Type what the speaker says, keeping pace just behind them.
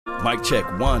Mic check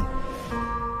 1.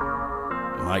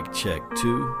 Mic check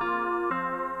 2.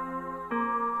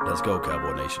 Let's go,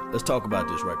 Cowboy Nation. Let's talk about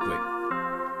this right quick.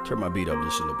 Turn my beat up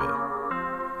just a little bit.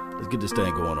 Let's get this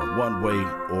thing going on one way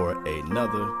or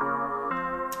another.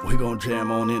 We're going to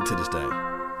jam on into this thing.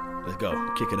 Let's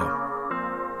go. Kick it up.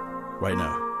 Right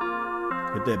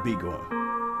now. Get that beat going.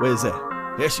 Where's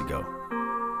that? There she go.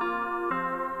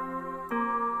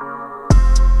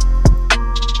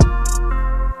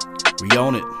 We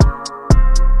on it.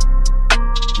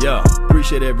 Yeah.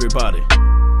 Appreciate everybody.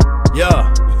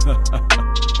 Yeah.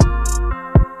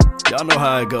 Y'all know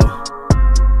how it go.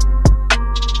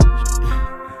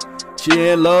 She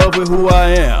in love with who I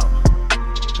am.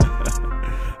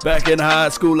 Back in high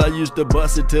school, I used to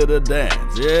bust it to the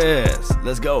dance. Yes,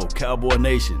 let's go, Cowboy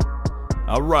Nation.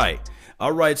 All right,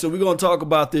 so we're going to talk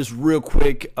about this real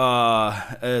quick.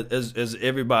 As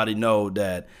everybody know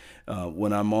that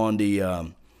when I'm on the,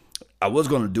 I was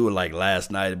going to do it like last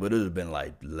night, but it would have been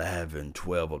like 11,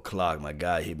 12 o'clock. My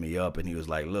guy hit me up and he was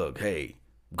like, look, hey,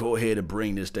 go ahead and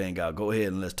bring this thing out. Go ahead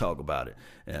and let's talk about it.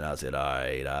 And I said, all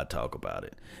right, I'll talk about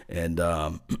it. And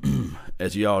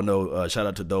as you all know, shout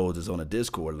out to those that's on the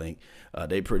Discord link.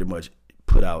 They pretty much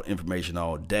put out information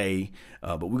all day.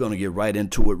 But we're going to get right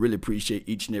into it. Really appreciate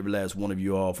each and every last one of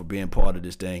you all for being part of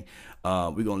this thing.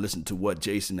 We're going to listen to what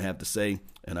Jason have to say,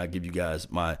 and I'll give you guys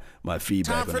my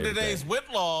feedback. Time for today's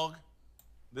Whitlog.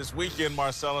 This weekend,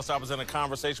 Marcellus, I was in a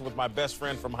conversation with my best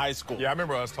friend from high school. Yeah, I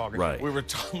remember us talking. Right. We were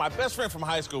my best friend from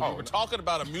high school. We were talking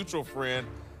about a mutual friend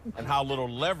and how little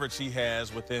leverage he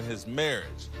has within his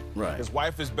marriage. Right. His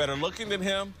wife is better looking than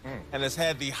him and has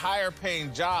had the higher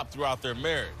paying job throughout their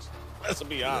marriage. Let's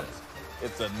be honest.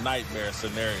 It's a nightmare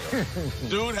scenario.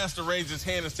 Dude has to raise his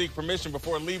hand and seek permission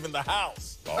before leaving the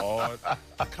house. Lord.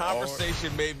 The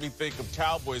conversation made me think of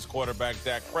Cowboys quarterback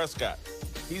Dak Prescott.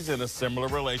 He's in a similar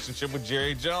relationship with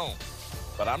Jerry Jones,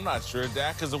 but I'm not sure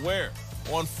Dak is aware.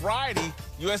 On Friday,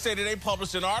 USA Today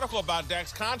published an article about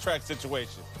Dak's contract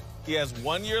situation. He has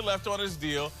 1 year left on his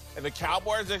deal, and the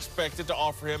Cowboys are expected to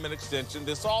offer him an extension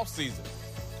this offseason.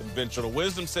 Conventional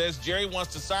wisdom says Jerry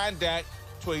wants to sign Dak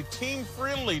to a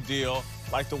team-friendly deal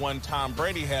like the one Tom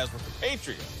Brady has with the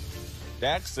Patriots.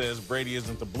 Dak says Brady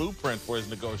isn't the blueprint for his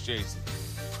negotiations.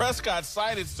 Prescott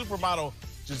cited supermodel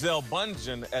Gisele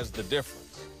Bundchen as the difference.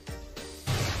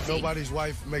 Nobody's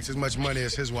wife makes as much money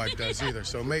as his wife does either,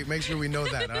 so make sure we know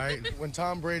that, all right? When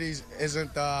Tom Brady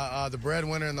isn't the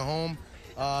breadwinner in the home,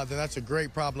 then that's a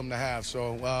great problem to have.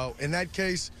 So in that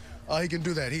case, he can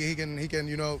do that. He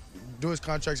can do his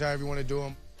contracts however you want to do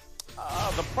them.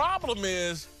 The problem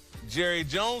is Jerry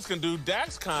Jones can do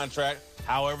Dak's contract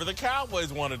however the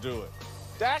Cowboys want to do it.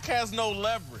 Dak has no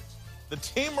leverage. The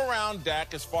team around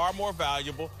Dak is far more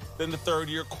valuable than the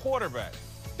third-year quarterback.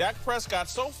 Dak Prescott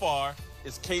so far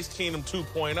is Case Keenum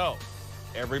 2.0.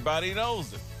 Everybody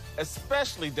knows it,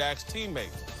 especially Dak's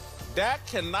teammates. Dak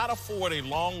cannot afford a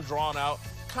long, drawn-out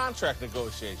contract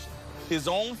negotiation. His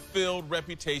own failed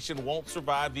reputation won't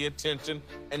survive the attention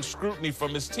and scrutiny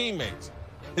from his teammates.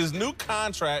 His new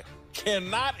contract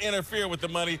cannot interfere with the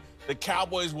money the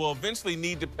Cowboys will eventually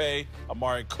need to pay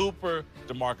Amari Cooper,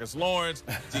 DeMarcus Lawrence,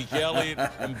 Zeke Elliott,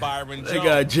 and Byron Jones. They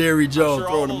got Jerry Jones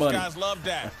throwing the money. All those guys love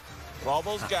Dak, but all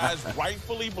those guys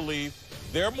rightfully believe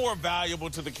they're more valuable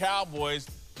to the Cowboys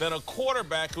than a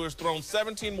quarterback who has thrown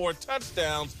 17 more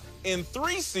touchdowns in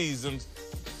 3 seasons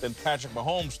than Patrick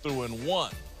Mahomes threw in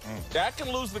 1. Dak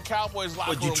can lose the Cowboys'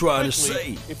 locker room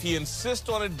quickly if he insists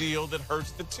on a deal that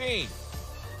hurts the team.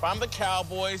 If I'm the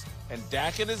Cowboys and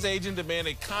Dak and his agent demand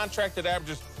a contract that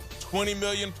averages $20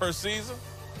 million per season,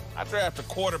 I draft a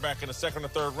quarterback in the second or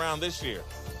third round this year.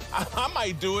 I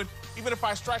might do it even if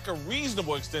I strike a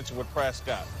reasonable extension with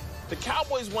Prescott. The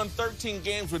Cowboys won 13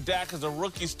 games with Dak as a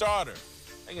rookie starter.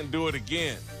 They can do it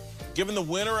again. Given the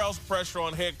win or else pressure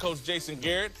on head coach Jason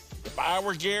Garrett, if I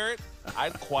were Garrett,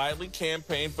 I'd quietly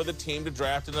campaign for the team to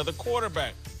draft another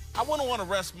quarterback. I wouldn't want to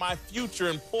rest my future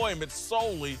employment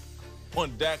solely on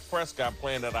Dak Prescott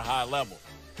playing at a high level.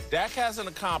 Dak hasn't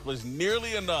accomplished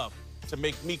nearly enough to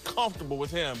make me comfortable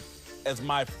with him as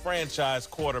my franchise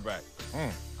quarterback.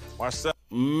 Marcel.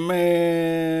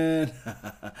 Man.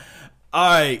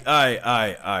 All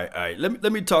right.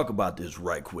 Let me talk about this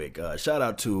right quick. Shout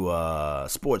out to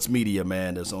Sports Media,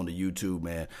 man, that's on the YouTube,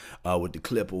 man, with the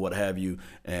clip or what have you.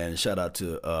 And shout out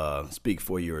to Speak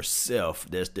For Yourself.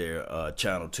 That's their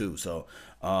channel, too. So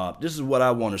this is what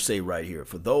I want to say right here.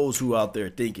 For those who out there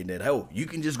thinking that, oh, you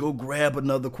can just go grab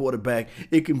another quarterback.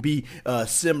 It can be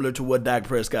similar to what Dak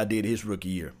Prescott did his rookie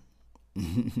year.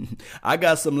 I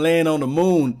got some land on the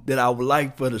moon that I would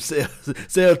like for the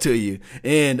sell to you,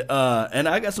 and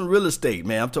I got some real estate,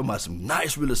 man. I'm talking about some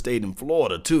nice real estate in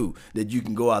Florida too that you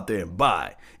can go out there and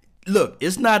buy. Look,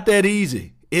 it's not that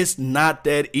easy. It's not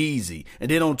that easy.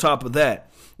 And then on top of that,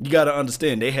 you got to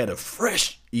understand they had a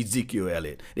fresh Ezekiel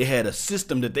Elliott. They had a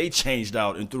system that they changed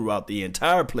out and throughout the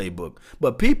entire playbook.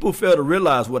 But people fail to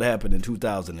realize what happened in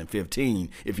 2015,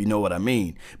 if you know what I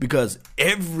mean, because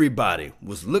everybody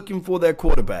was looking for their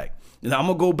quarterback. And I'm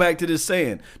going to go back to this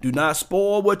saying, do not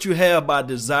spoil what you have by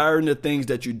desiring the things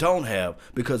that you don't have,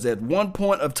 because at one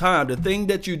point of time, the thing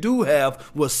that you do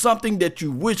have was something that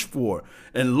you wished for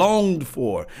and longed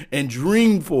for and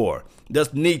dreamed for.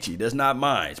 That's Nietzsche. That's not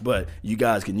mine, but you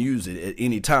guys can use it at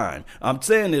any time. I'm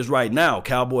saying this right now,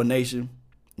 Cowboy Nation.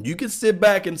 You can sit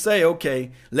back and say,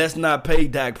 okay, let's not pay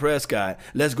Dak Prescott.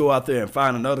 Let's go out there and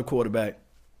find another quarterback.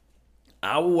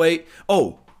 I will wait.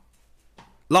 Oh,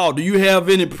 Law, do you have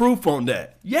any proof on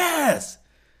that? Yes.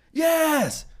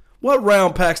 Yes. What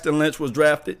round Paxton Lynch was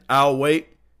drafted? I'll wait.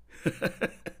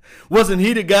 Wasn't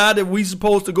he the guy that we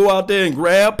supposed to go out there and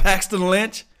grab, Paxton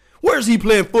Lynch? Where's he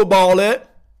playing football at?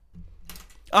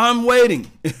 I'm waiting.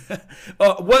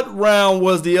 What round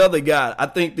was the other guy? I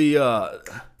think the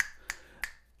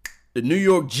New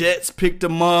York Jets picked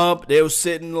him up. They were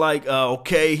sitting like,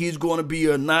 okay, he's going to be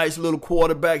a nice little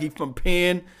quarterback. He's from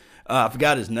Penn. I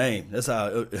forgot his name. That's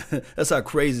how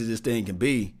crazy this thing can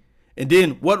be. And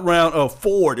then what round?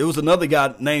 Ford. It was another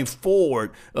guy named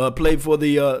Ford. Played for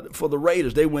the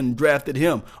Raiders. They went and drafted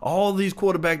him. All these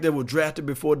quarterbacks that were drafted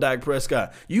before Dak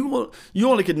Prescott. You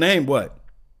only could name what?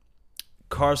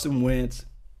 Carson Wentz.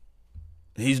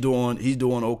 He's doing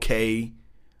okay.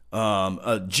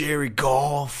 Jerry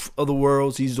Goff of the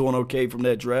world. He's doing okay from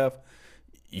that draft.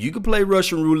 You can play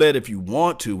Russian roulette if you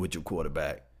want to with your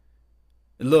quarterback.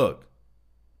 And look,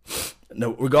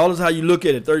 now, regardless of how you look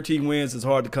at it, 13 wins is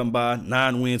hard to come by.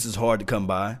 9 wins is hard to come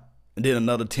by. And then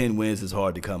another 10 wins is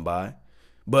hard to come by.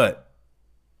 But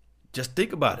just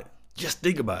think about it. Just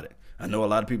think about it. I know a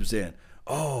lot of people saying,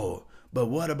 oh, but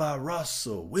what about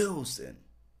Russell Wilson?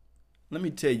 Let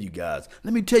me tell you guys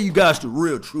the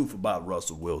real truth about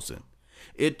Russell Wilson.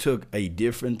 It took a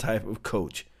different type of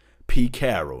coach, Pete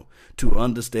Carroll, to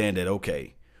understand that,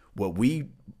 okay, what we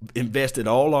invested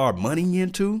all our money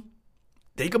into,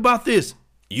 think about this.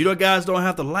 You guys don't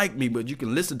have to like me, but you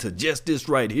can listen to just this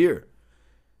right here.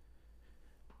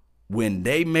 When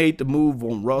they made the move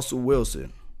on Russell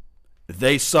Wilson,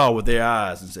 they saw with their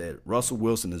eyes and said, Russell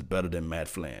Wilson is better than Matt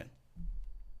Flynn.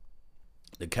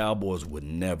 The Cowboys would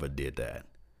never did that.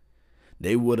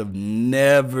 They would have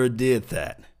never did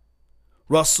that.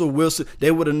 Russell Wilson, they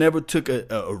would have never took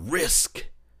a risk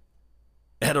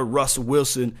at a Russell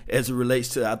Wilson as it relates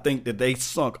to, I think that they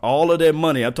sunk all of their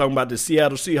money. I'm talking about the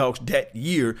Seattle Seahawks that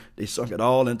year. They sunk it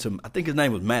all into, I think his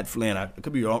name was Matt Flynn. I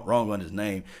could be wrong on his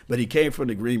name, but he came from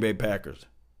the Green Bay Packers.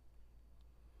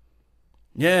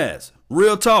 Yes,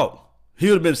 real talk. He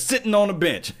would have been sitting on the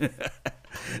bench.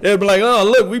 They'd be like, oh,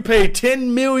 look, we paid $10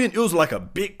 million. It was like a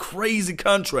big, crazy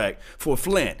contract for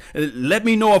Flynn. And let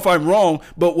me know if I'm wrong,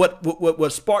 but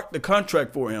what sparked the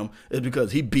contract for him is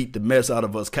because he beat the mess out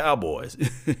of us Cowboys.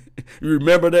 You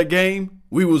remember that game?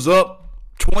 We was up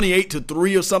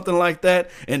 28-3 or something like that,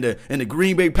 and the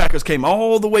Green Bay Packers came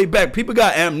all the way back. People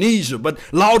got amnesia, but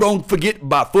Law don't forget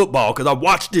about football because I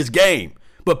watched this game.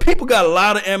 But people got a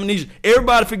lot of amnesia.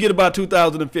 Everybody forget about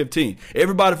 2015.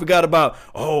 Everybody forgot about,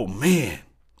 oh, man,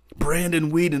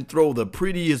 Brandon Weeden throw the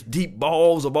prettiest deep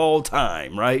balls of all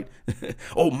time, right?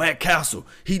 Oh, Matt Castle,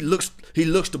 he looks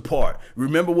the part.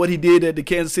 Remember what he did at the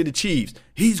Kansas City Chiefs?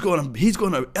 He's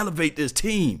gonna elevate this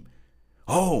team.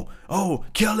 Oh,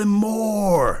 Kellen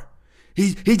Moore.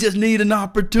 He just needs an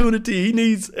opportunity. He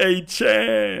needs a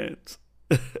chance.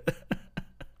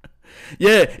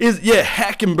 Yeah,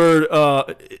 Hackenberg.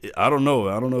 I don't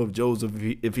know if Joseph,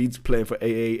 if he's playing for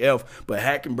AAF, but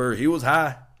Hackenberg, he was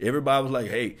high. Everybody was like,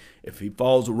 hey, if he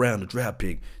falls around the draft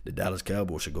pick, the Dallas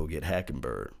Cowboys should go get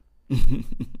Hackenberg.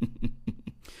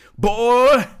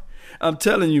 Boy, I'm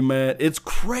telling you, man, it's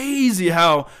crazy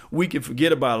how we can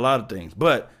forget about a lot of things.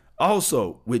 But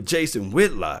also with Jason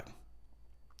Whitlock,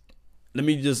 let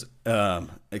me just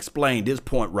explain this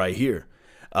point right here.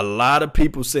 A lot of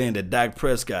people saying that Dak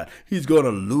Prescott, he's going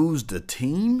to lose the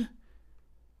team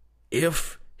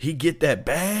if he get that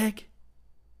bag.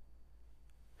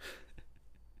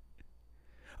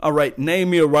 All right,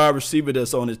 name me a wide receiver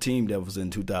that's on his team that was in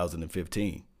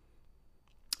 2015.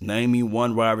 Name me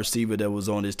one wide receiver that was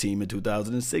on his team in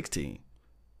 2016.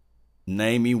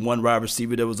 Name me one wide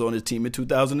receiver that was on his team in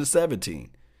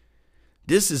 2017.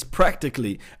 This is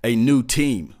practically a new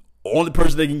team. Only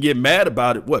person that can get mad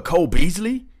about it, what, Cole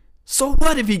Beasley? So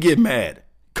what if he get mad?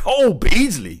 Cole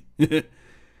Beasley.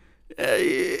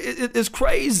 It's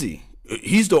crazy.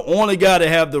 He's the only guy to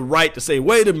have the right to say,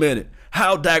 wait a minute,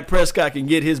 how Dak Prescott can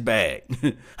get his bag?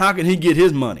 How can he get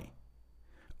his money?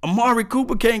 Amari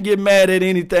Cooper can't get mad at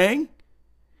anything.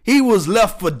 He was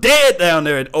left for dead down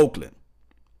there at Oakland.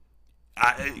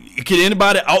 Can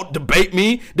anybody out debate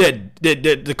me that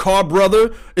the Carr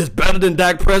brother is better than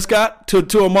Dak Prescott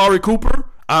to Amari Cooper?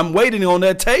 I'm waiting on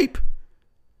that tape.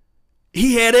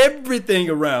 He had everything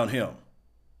around him,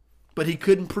 but he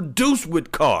couldn't produce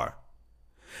with Carr.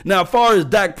 Now, as far as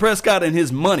Dak Prescott and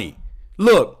his money,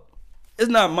 look, it's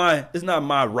not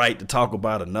my right to talk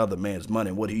about another man's money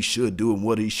and what he should do and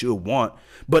what he should want.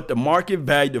 But the market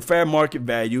value, the fair market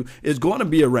value, is going to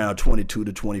be around 22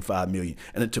 to 25 million.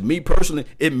 And to me personally,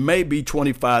 it may be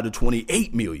 25 to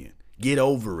 28 million. Get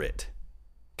over it,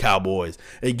 Cowboys.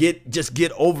 And just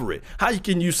get over it. How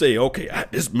can you say, okay,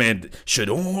 this man should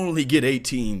only get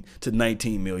 18 to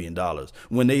 19 million dollars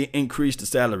when they increase the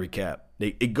salary cap?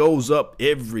 It goes up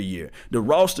every year. The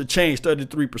roster changed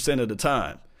 33% of the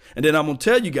time. And then I'm going to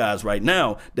tell you guys right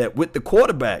now that with the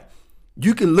quarterback,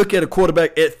 you can look at a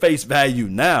quarterback at face value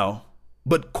now,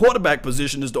 but quarterback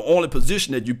position is the only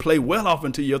position that you play well off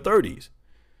into your 30s.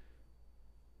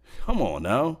 Come on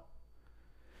now.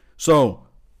 So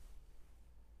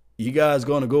you guys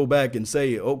going to go back and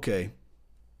say, okay,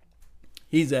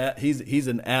 he's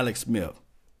an Alex Smith.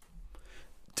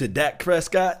 To Dak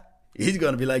Prescott, he's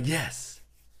going to be like, yes.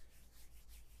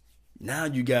 Now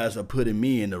you guys are putting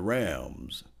me in the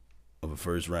realms of a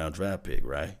first-round draft pick,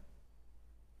 right?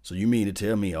 So you mean to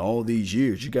tell me all these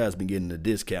years you guys been getting a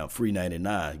discount, free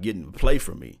 99, getting a play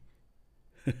from me?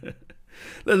 Let's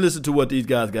listen to what these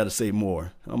guys got to say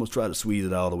more. I'm going to try to squeeze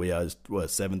it all the way out. It's,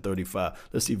 7:35.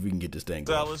 Let's see if we can get this thing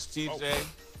going. Dallas, TJ.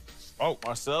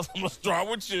 Marcel, I'm going to start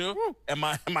with you. Am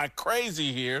I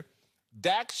crazy here?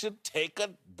 Dak should take a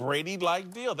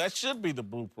Brady-like deal. That should be the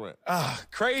blueprint.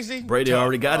 Crazy? Brady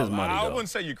already got his money, I though. wouldn't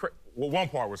say you crazy. Well, one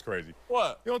part was crazy.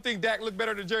 What? You don't think Dak looked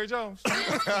better than Jerry Jones?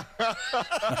 I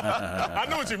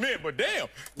know what you meant, but damn.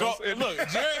 Go, look,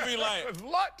 Jerry be like,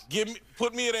 what?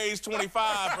 Put me at age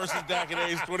 25 versus Dak at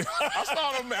age 25. I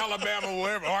saw them in Alabama,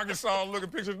 wherever, Arkansas, looking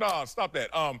pictures. No, stop that.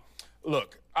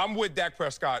 Look, I'm with Dak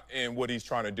Prescott and what he's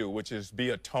trying to do, which is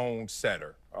be a tone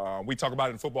setter. We talk about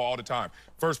it in football all the time.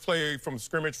 First play from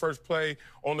scrimmage, first play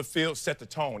on the field, set the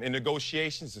tone. In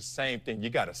negotiations, the same thing. You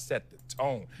got to set the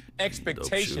tone.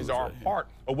 Expectations are a part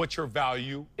of what your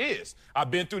value is.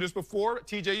 I've been through this before.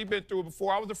 TJ, you've been through it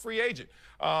before. I was a free agent.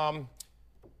 I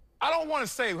don't want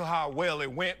to say how well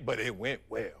it went, but it went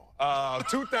well.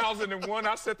 2001,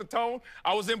 I set the tone.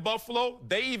 I was in Buffalo.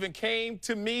 They even came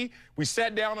to me. We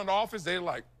sat down in the office. They're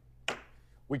like,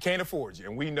 we can't afford you,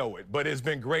 and we know it, but it's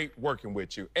been great working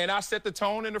with you. And I set the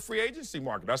tone in the free agency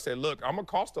market. I said, look, I'm going to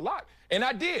cost a lot. And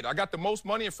I did. I got the most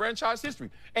money in franchise history.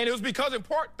 And it was because, in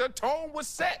part, the tone was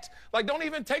set. Like, don't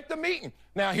even take the meeting.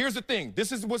 Now, here's the thing.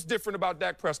 This is what's different about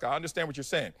Dak Prescott. I understand what you're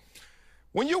saying.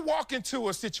 When you walk into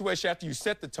a situation after you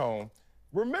set the tone,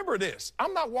 remember this.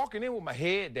 I'm not walking in with my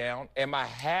head down and my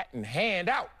hat and hand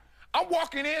out. I'm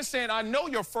walking in saying, I know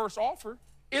your first offer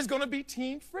is going to be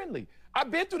team-friendly. I've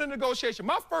been through the negotiation.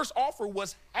 My first offer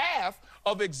was half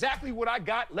of exactly what I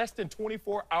got less than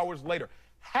 24 hours later.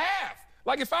 Half.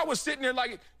 Like, if I was sitting there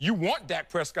like, you want Dak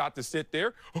Prescott to sit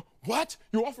there. What?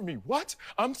 You offer me what?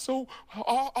 I'm so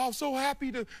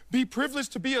happy to be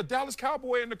privileged to be a Dallas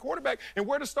Cowboy and the quarterback and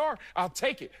wear the star. I'll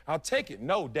take it. I'll take it.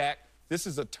 No, Dak, this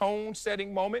is a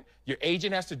tone-setting moment. Your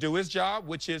agent has to do his job,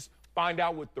 which is find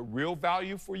out what the real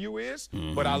value for you is.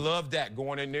 Mm-hmm. But I love Dak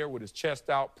going in there with his chest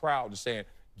out, proud, and saying,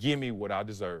 give me what I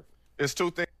deserve. It's two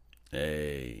things.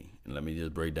 Hey, let me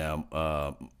just break down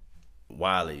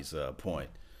Wiley's point.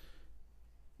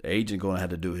 The agent going to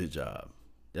have to do his job.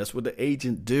 That's what the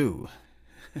agent do.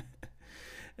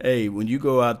 Hey, when you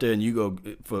go out there and you go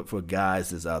for guys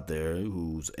that's out there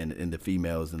who's and the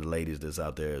females and the ladies that's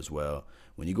out there as well,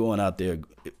 when you're going out there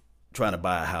trying to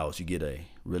buy a house, you get a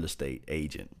real estate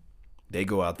agent. They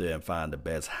go out there and find the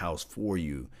best house for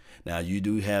you. Now, you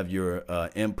do have your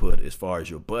input as far as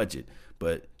your budget,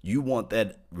 but you want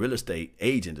that real estate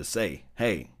agent to say,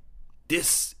 hey,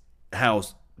 this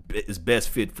house is best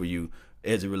fit for you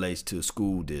as it relates to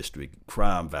school district,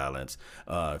 crime, violence,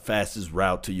 fastest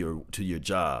route to your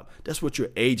job. That's what your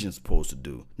agent's supposed to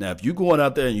do. Now, if you're going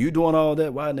out there and you're doing all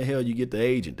that, why in the hell you get the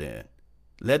agent then?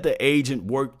 Let the agent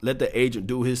work. Let the agent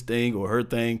do his thing or her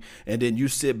thing. And then you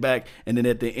sit back. And then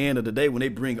at the end of the day, when they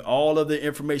bring all of the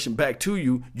information back to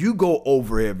you, you go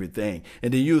over everything.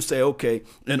 And then you say, okay,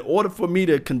 in order for me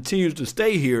to continue to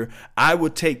stay here, I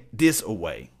would take this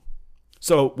away.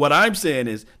 So what I'm saying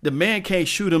is the man can't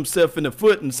shoot himself in the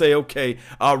foot and say, okay,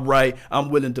 all right, I'm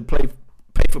willing to pay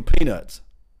for peanuts.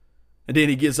 And then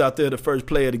he gets out there the first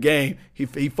play of the game. He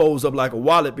folds up like a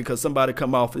wallet because somebody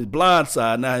come off his blind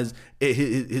side. Now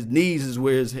his knees is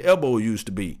where his elbow used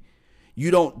to be.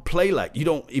 You don't play like, you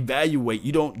don't evaluate.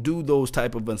 You don't do those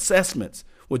type of assessments.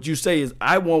 What you say is,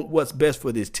 I want what's best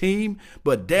for this team,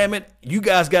 but damn it, you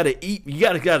guys got to eat. You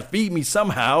got to feed me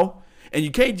somehow. And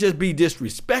you can't just be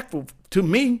disrespectful to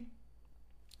me.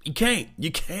 You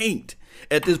can't.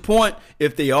 At this point,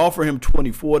 if they offer him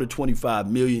 24 to 25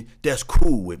 million, that's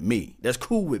cool with me.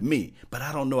 But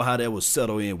I don't know how that will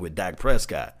settle in with Dak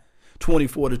Prescott.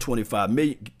 24 to 25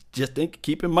 million. Just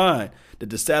keep in mind that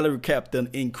the salary cap done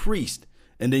increased.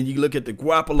 And then you look at the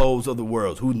Garoppolos of the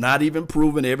world, who's not even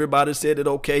proven. Everybody said that,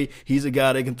 okay, he's a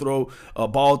guy that can throw a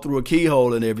ball through a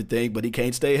keyhole and everything, but he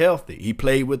can't stay healthy. He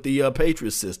played with the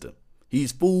Patriots system.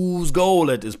 He's fool's gold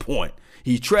at this point.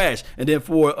 He's trash. And then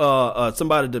for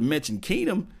somebody to mention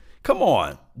Keenum, come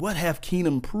on. What have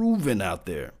Keenum proven out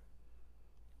there?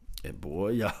 And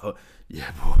boy, y'all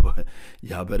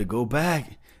better go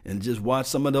back and just watch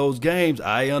some of those games.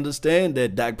 I understand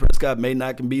that Dak Prescott may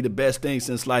not can be the best thing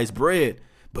since sliced bread,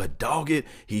 but dog it,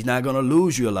 he's not going to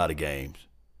lose you a lot of games.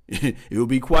 It will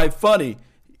be quite funny.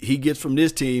 He gets from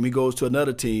this team, he goes to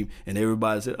another team, and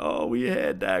everybody said, oh, we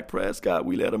had Dak Prescott,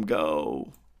 we let him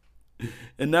go.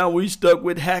 And now we stuck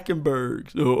with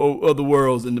Hackenbergs of the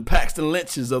worlds and the Paxton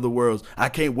Lynches of the worlds. I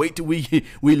can't wait till we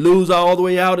lose all the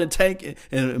way out and tank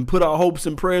and put our hopes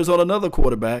and prayers on another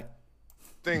quarterback.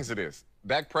 Things it is.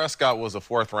 Dak Prescott was a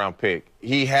 4th-round pick.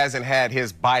 He hasn't had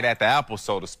his bite at the apple,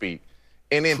 so to speak.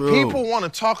 And then people want to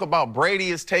talk about Brady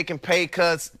is taking pay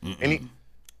cuts. And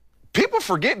people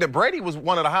forget that Brady was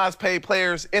one of the highest paid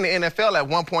players in the NFL at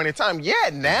one point in time.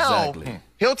 Yeah, now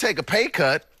he'll take a pay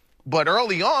cut. But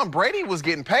early on, Brady was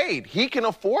getting paid. He can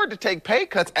afford to take pay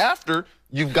cuts after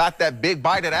you've got that big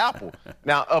bite at apple.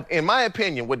 Now, in my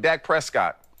opinion, with Dak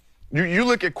Prescott, you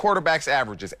look at quarterbacks'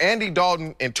 averages. Andy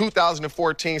Dalton in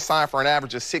 2014 signed for an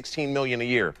average of $16 million a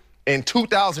year. In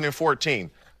 2014,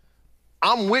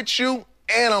 I'm with you,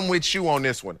 and I'm with you on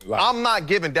this one. I'm not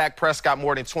giving Dak Prescott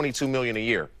more than $22 million a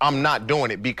year. I'm not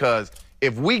doing it because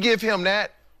if we give him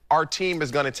that, our team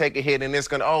is going to take a hit, and it's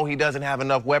going to, oh, he doesn't have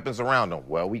enough weapons around him.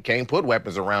 Well, we can't put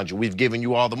weapons around you. We've given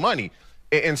you all the money.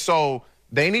 And so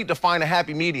they need to find a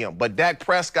happy medium. But Dak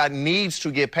Prescott needs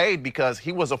to get paid because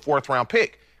he was a 4th-round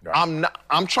pick. Right.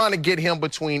 I'm trying to get him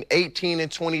between 18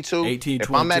 and 22. 18, if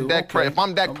 22. If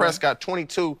I'm Dak Prescott,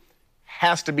 22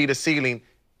 has to be the ceiling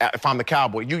if I'm the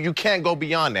Cowboy. You can't go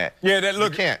beyond that. Yeah, you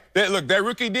can't. That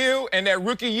rookie deal and that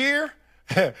rookie year,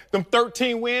 them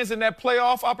 13 wins and that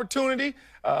playoff opportunity,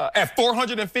 at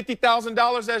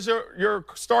 $450,000 as your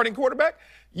starting quarterback,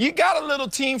 you got a little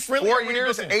team friendly. 4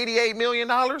 years, $88 million,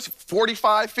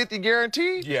 45, 50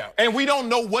 guaranteed. Yeah, and we don't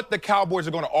know what the Cowboys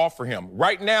are going to offer him.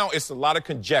 Right now, it's a lot of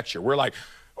conjecture. We're like,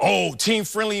 oh, team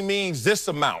friendly means this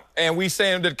amount. And we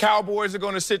saying the Cowboys are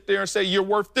going to sit there and say, you're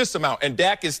worth this amount. And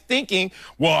Dak is thinking,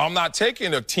 well, I'm not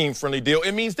taking a team friendly deal.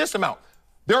 It means this amount.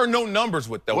 There are no numbers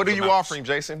with those. What are you offering,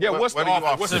 Jason? Yeah, what's the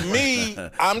offer? To me,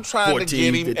 I'm trying 14,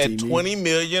 to get him at $20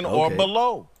 million or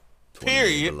below.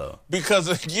 Period. Below. Because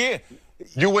again,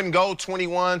 you wouldn't go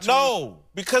 21. 20? No,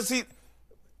 because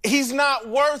he's not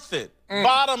worth it.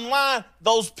 Bottom line,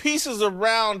 those pieces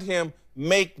around him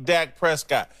make Dak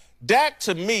Prescott. Dak,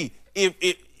 to me, if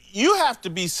you have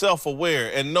to be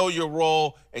self-aware and know your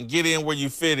role and get in where you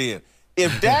fit in.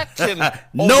 If Dak can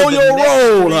know your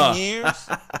role, 3 years,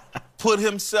 put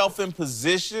himself in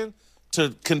position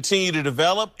to continue to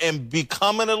develop and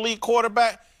become an elite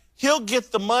quarterback, he'll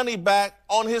get the money back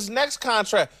on his next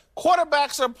contract.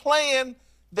 Quarterbacks are playing,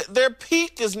 their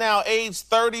peak is now age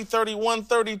 30, 31,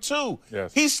 32.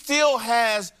 Yes. He still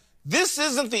has, this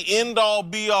isn't the end-all,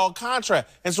 be-all contract.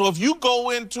 And so if you go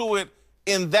into it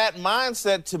in that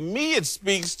mindset, to me it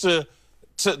speaks to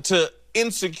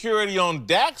insecurity on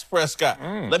Dak Prescott.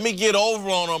 Let me get over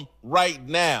on him right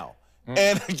now.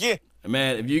 And again,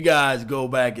 man, if you guys go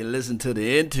back and listen to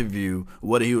the interview,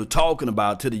 what he was talking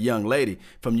about to the young lady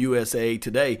from USA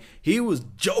Today, he was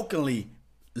jokingly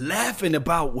laughing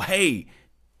about, hey,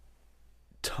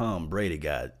 Tom Brady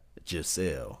got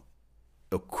Giselle.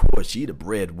 Of course, she the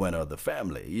breadwinner of the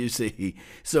family. You see,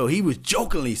 so he was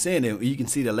jokingly saying it. You can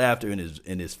see the laughter in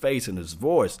his face and his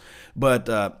voice.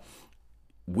 But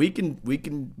we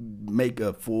can make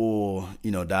a full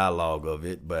dialogue of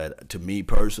it. But to me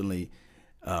personally,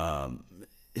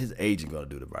 his agent gonna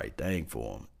do the right thing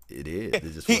for him. It is.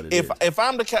 It's just what it is. If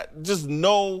I'm the cat, just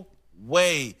no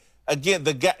way. Again,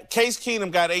 Case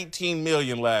Keenum got $18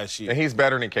 million last year, and he's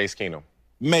better than Case Keenum.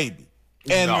 Maybe.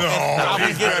 And I would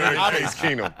he's give better I than would- Case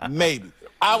Keenum. maybe.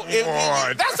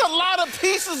 That's a lot of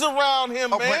pieces around him,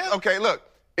 man. But, okay, look,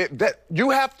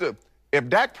 if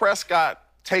Dak Prescott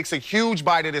takes a huge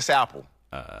bite of this apple,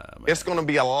 it's going to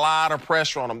be a lot of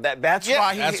pressure on him. That's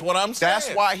what I'm saying. That's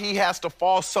why he has to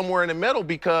fall somewhere in the middle,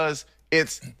 because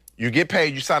you get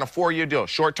paid, you sign a 4-year deal,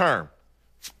 short term.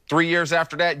 3 years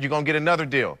after that, you're going to get another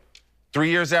deal.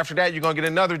 3 years after that, you're going to get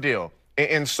another deal.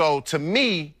 And so, to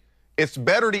me, it's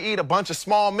better to eat a bunch of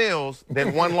small meals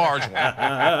than one large one.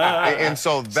 And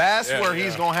so that's where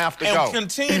he's going to have to go. And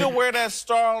continue to wear that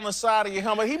star on the side of your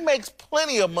helmet. He makes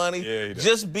plenty of money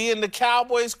just being the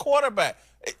Cowboys quarterback.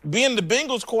 Being the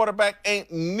Bengals quarterback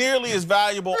ain't nearly as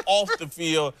valuable off the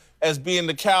field as being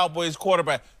the Cowboys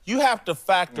quarterback. You have to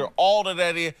factor all of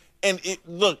that in. And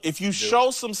look, if you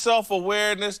show some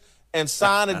self-awareness and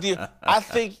sign a deal, I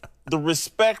think the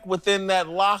respect within that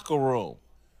locker room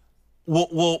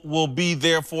will be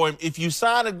there for him. If you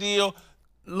sign a deal.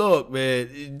 Look, man,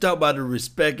 you talk about the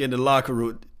respect in the locker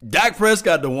room. Dak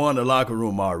Prescott done won the locker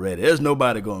room already. There's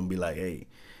nobody going to be like, hey,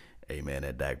 man,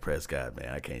 that Dak Prescott,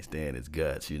 man, I can't stand his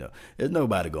guts, you know. There's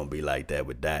nobody going to be like that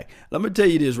with Dak. Let me tell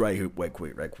you this right here, right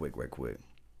quick.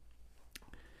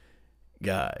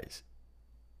 Guys,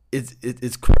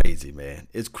 it's crazy, man.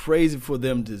 It's crazy for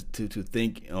them to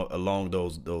think along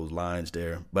those lines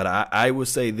there. But I would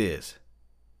say this.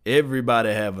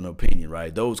 Everybody have an opinion,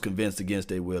 right? Those convinced against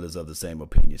their will is of the same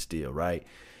opinion still, right?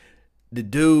 The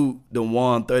dude done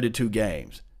won 32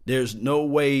 games. There's no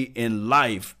way in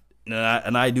life,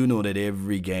 and I do know that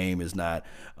every game is not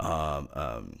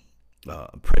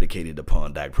predicated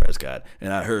upon Dak Prescott.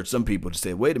 And I heard some people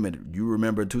say, wait a minute, you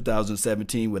remember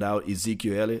 2017 without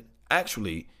Ezekiel Elliott?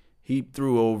 Actually, he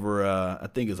threw over, I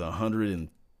think it's 100 and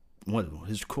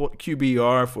his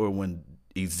QBR for when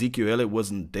Ezekiel Elliott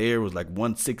wasn't there was like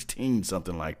 116,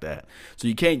 something like that. So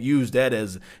you can't use that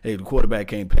as, hey, the quarterback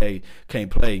can't play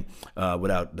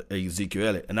without Ezekiel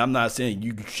Elliott. And I'm not saying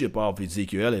you can ship off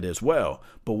Ezekiel Elliott as well.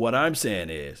 But what I'm saying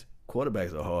is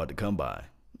quarterbacks are hard to come by.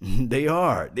 They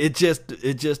are. It's just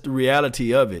the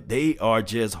reality of it. They are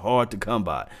just hard to come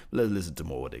by. Let's listen to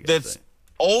more what they got to say. That's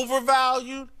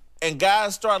overvalued, and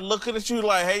guys start looking at you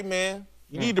like, hey, man,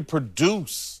 you need to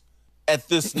produce at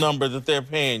this number that they're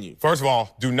paying you. First of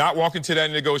all, do not walk into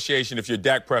that negotiation if you're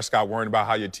Dak Prescott worrying about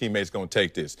how your teammates going to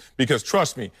take this. Because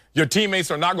trust me, your teammates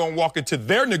are not going to walk into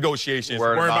their negotiations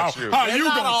worrying about you. how you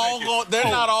going to take it.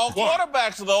 They're not all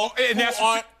quarterbacks, though. And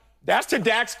that's to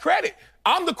Dak's credit.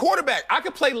 I'm the quarterback. I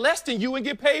could play less than you and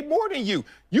get paid more than you.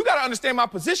 You got to understand my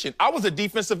position. I was a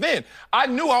defensive end. I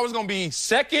knew I was going to be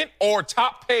second or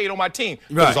top paid on my team.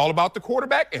 Right. It was all about the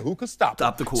quarterback and who could stop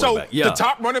him. The quarterback, so the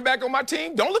top running back on my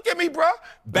team, don't look at me, bro.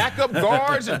 Backup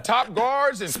guards and top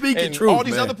guards and all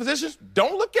these other positions,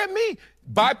 don't look at me.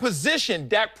 By position,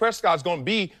 Dak Prescott's going to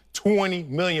be $20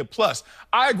 million plus.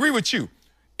 I agree with you.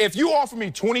 If you offer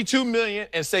me $22 million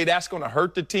and say that's going to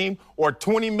hurt the team, or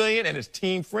 $20 million and it's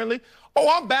team friendly,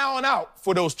 I'm bowing out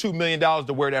for those $2 million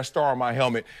to wear that star on my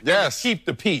helmet. Yes. And keep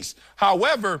the peace.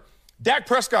 However, Dak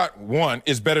Prescott, 1,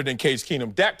 is better than Case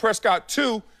Keenum. Dak Prescott,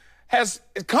 2, has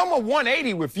come a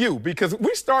 180 with you, because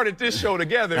we started this show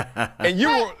together and you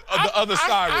were the other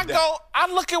side with that.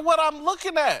 I look at what I'm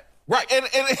looking at. Right. And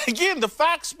again, the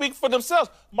facts speak for themselves.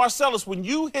 Marcellus, when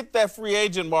you hit that free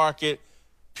agent market,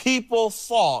 people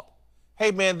thought,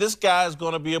 hey, man, this guy is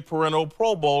going to be a perennial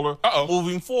Pro Bowler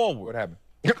moving forward. What happened?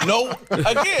 No,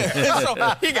 again. So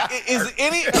is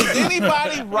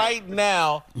anybody right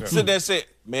now sitting there saying,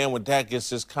 man, when Dak gets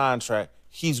his contract,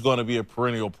 he's going to be a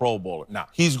perennial Pro Bowler? No.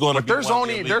 He's going to be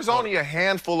there's only a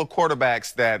handful of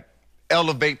quarterbacks that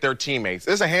elevate their teammates.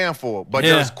 There's a handful, but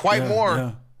there's quite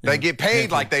more that get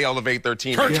paid like they elevate their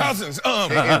teammates. Kirk Cousins,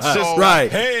 That's right.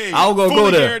 Hey, I'll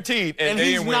go there. Guaranteed. And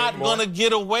he's not going to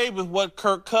get away with what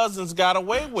Kirk Cousins got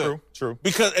away with. True.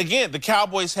 Because, again, the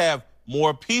Cowboys have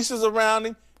more pieces around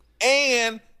him,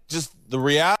 and just the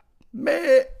reality.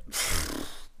 Man,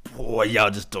 boy,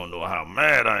 y'all just don't know how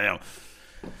mad I am.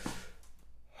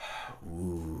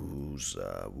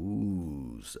 Wooza.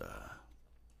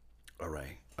 All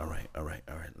right.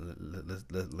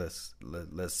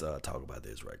 Let's talk about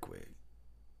this right quick.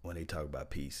 When they talk about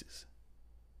pieces,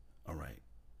 all right.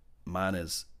 Mine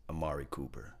is Amari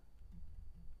Cooper.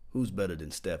 Who's better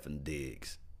than Stefon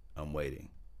Diggs? I'm waiting.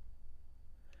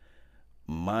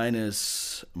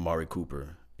 Minus Amari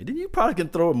Cooper. And then you probably can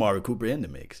throw Amari Cooper in the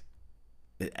mix.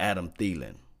 Adam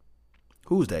Thielen.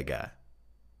 Who's that guy?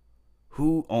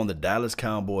 Who on the Dallas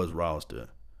Cowboys roster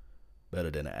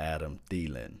better than Adam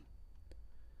Thielen?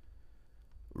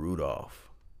 Rudolph.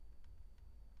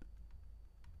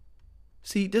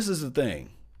 See, this is the thing.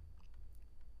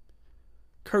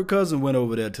 Kirk Cousins went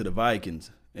over there to the Vikings,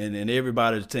 and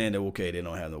everybody's saying that, okay, they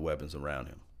don't have no weapons around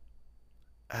him.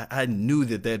 I knew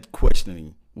that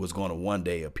questioning was going to one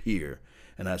day appear.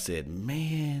 And I said,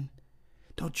 man,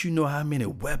 don't you know how many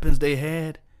weapons they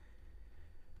had?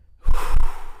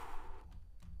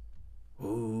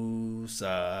 Ooh,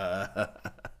 sigh.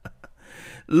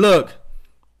 Look,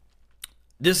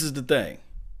 this is the thing.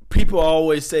 People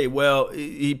always say, well,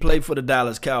 he played for the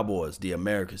Dallas Cowboys, the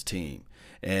America's team.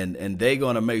 And they're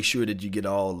going to make sure that you get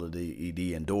all of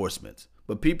the endorsements.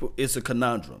 But people, it's a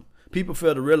conundrum. People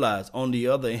fail to realize on the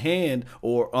other hand,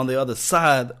 or on the other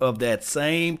side of that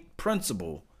same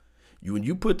principle, when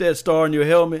you put that star in your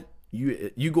helmet,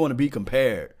 you're going to be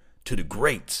compared to the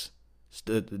greats,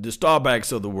 the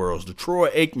Starbacks of the world, the Troy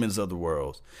Aikmans of the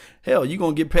world. Hell, you're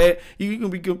going to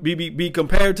be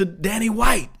compared to Danny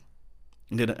White.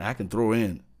 And then I can throw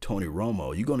in Tony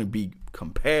Romo. You're going to be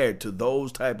compared to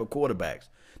those type of quarterbacks.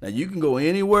 Now, you can go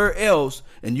anywhere else,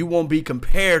 and you won't be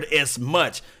compared as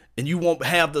much. And you won't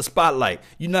have the spotlight.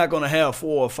 You're not going to have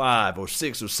 4 or 5 or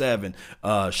 6 or 7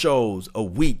 shows a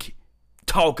week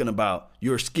talking about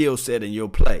your skill set and your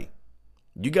play.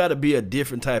 You got to be a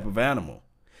different type of animal.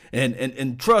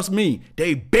 And trust me,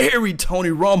 they buried Tony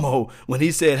Romo when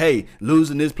he said, hey,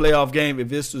 losing this playoff game, if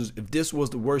this was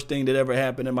the worst thing that ever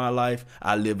happened in my life,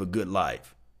 I live a good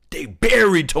life. They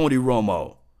buried Tony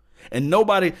Romo. And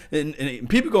nobody, and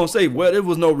people going to say, well, there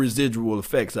was no residual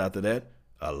effects after that.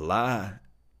 A lie.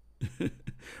 When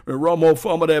Romo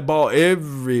fumbled that ball,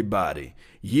 everybody,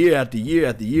 year after year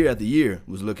after year after year,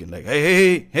 was looking like,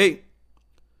 hey,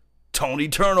 Tony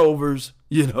turnovers.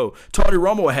 Tony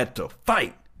Romo had to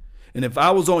fight. And if I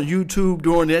was on YouTube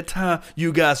during that time,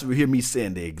 you guys would hear me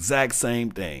saying the exact same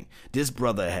thing. This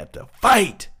brother had to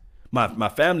fight. My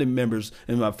family members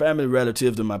and my family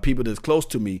relatives and my people that's close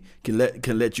to me can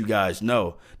let you guys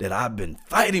know that I've been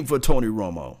fighting for Tony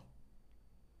Romo.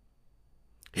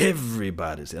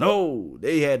 Everybody said, oh,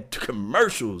 they had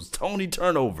commercials, Tony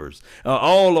turnovers,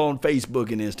 all on Facebook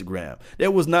and Instagram.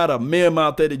 There was not a meme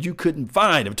out there that you couldn't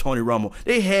find of Tony Romo.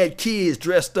 They had kids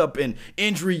dressed up in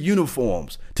injury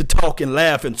uniforms to talk and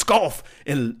laugh and scoff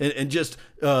and just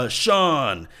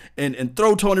shun and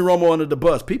throw Tony Romo under the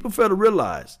bus. People fail to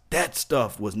realize that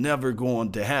stuff was never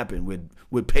going to happen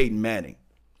with Peyton Manning.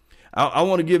 I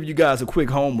want to give you guys a quick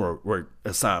homework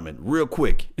assignment real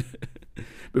quick.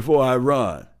 Before I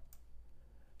run,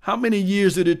 how many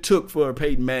years did it took for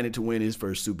Peyton Manning to win his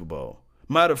first Super Bowl?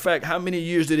 Matter of fact, how many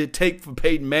years did it take for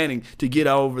Peyton Manning to get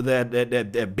over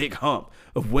that big hump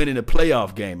of winning a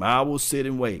playoff game? I will sit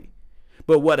and wait.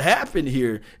 But what happened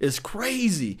here is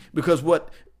crazy because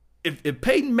if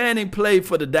Peyton Manning played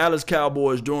for the Dallas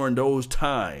Cowboys during those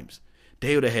times,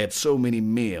 they would have had so many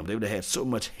memes. They would have had so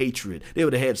much hatred. They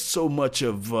would have had so much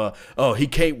of, he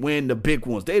can't win the big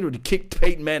ones. They would have kicked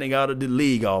Peyton Manning out of the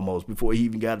league almost before he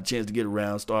even got a chance to get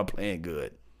around and start playing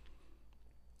good.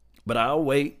 But I'll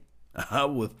wait. I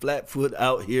was flat foot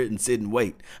out here and sit and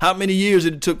wait. How many years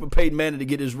did it took for Peyton Manning to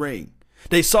get his ring?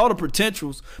 They saw the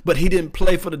potentials, but he didn't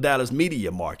play for the Dallas media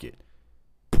market.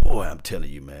 Boy, I'm telling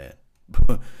you, man.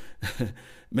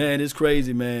 Man, it's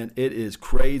crazy, man. It is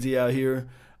crazy out here.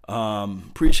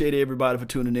 Appreciate everybody for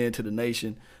tuning in to the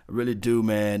nation. I really do,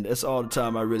 man. That's all the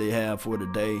time I really have for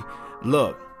today.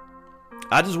 Look,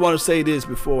 I just want to say this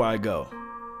before I go.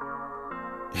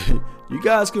 You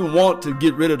guys can want to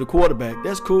get rid of the quarterback.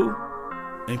 That's cool.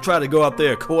 And try to go out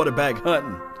there quarterback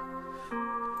hunting.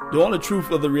 The only truth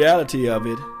of the reality of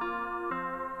it,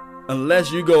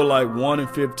 unless you go like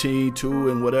 1-15,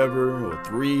 2 and whatever, or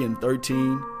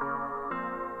 3-13,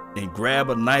 and grab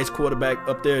a nice quarterback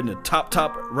up there in the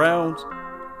top rounds,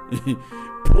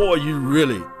 boy, you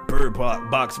really bird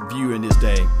box view in this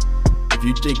thing if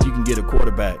you think you can get a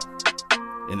quarterback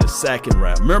in the second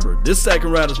round. Remember, this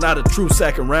second round is not a true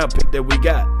second round pick that we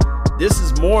got. This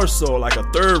is more so like a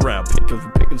third round pick because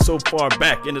we're picking so far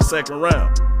back in the second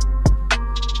round.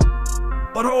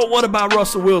 But what about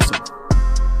Russell Wilson?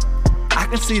 I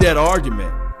can see that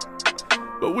argument.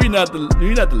 But we're not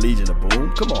the Legion of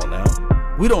Boom. Come on now.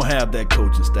 We don't have that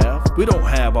coaching staff. We don't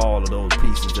have all of those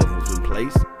pieces that was in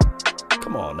place.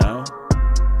 Come on now.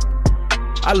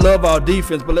 I love our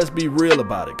defense, but let's be real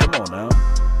about it. Come on now.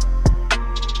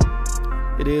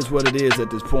 It is what it is at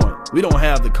this point. We don't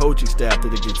have the coaching staff that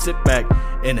can sit back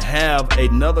and have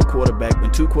another quarterback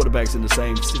and 2 quarterbacks in the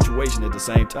same situation at the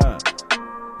same time.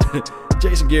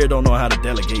 Jason Garrett don't know how to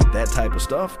delegate that type of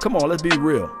stuff. Come on, let's be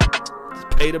real. Just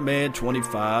pay the man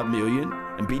 $25 million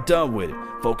and be done with it.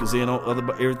 Focus in on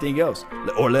everything else,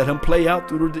 or let him play out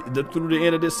through the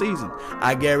end of this season.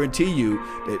 I guarantee you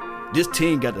that this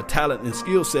team got the talent and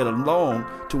skill set alone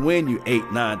to win you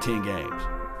 8, 9, 10 games.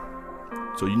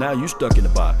 So now you stuck in the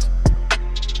box.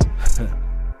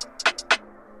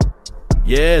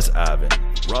 Yes, Ivan.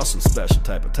 Russell, special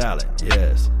type of talent.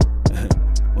 Yes.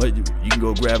 What, you can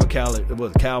go grab a Cal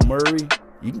Murray?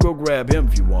 You can go grab him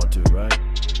if you want to, right?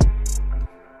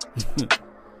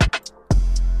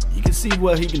 You can see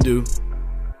what he can do.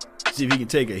 See if he can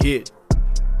take a hit.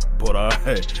 But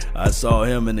I saw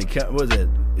him in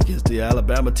against the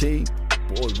Alabama team.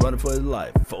 Boy, running for his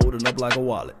life, folding up like a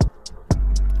wallet.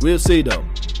 We'll see though.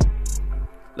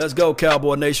 Let's go,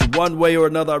 Cowboy Nation. One way or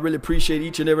another, I really appreciate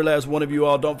each and every last one of you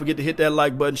all. Don't forget to hit that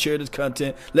like button, share this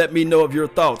content. Let me know of your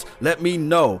thoughts. Let me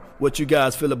know what you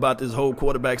guys feel about this whole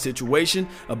quarterback situation,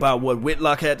 about what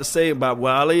Whitlock had to say about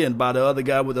Wiley and about the other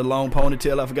guy with the long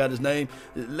ponytail. I forgot his name.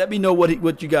 Let me know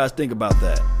what you guys think about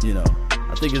that. You know,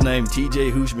 I think his name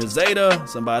TJ Houshmandzadeh.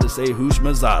 Somebody say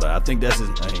Houshmandzadeh. I think that's his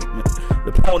name.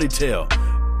 The ponytail.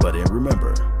 But then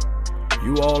remember,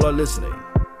 you all are listening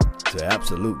to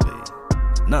absolutely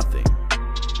nothing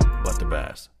but the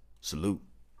Bass. Salute.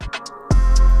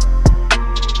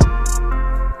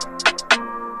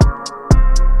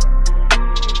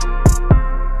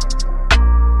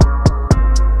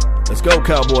 Let's go,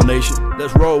 Cowboy Nation.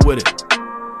 Let's roll with it.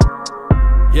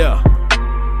 Yeah,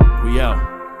 we out.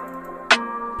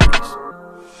 Peace.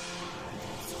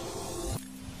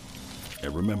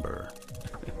 And remember,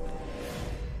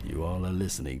 you all are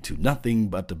listening to nothing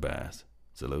but the Bass.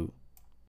 Salute.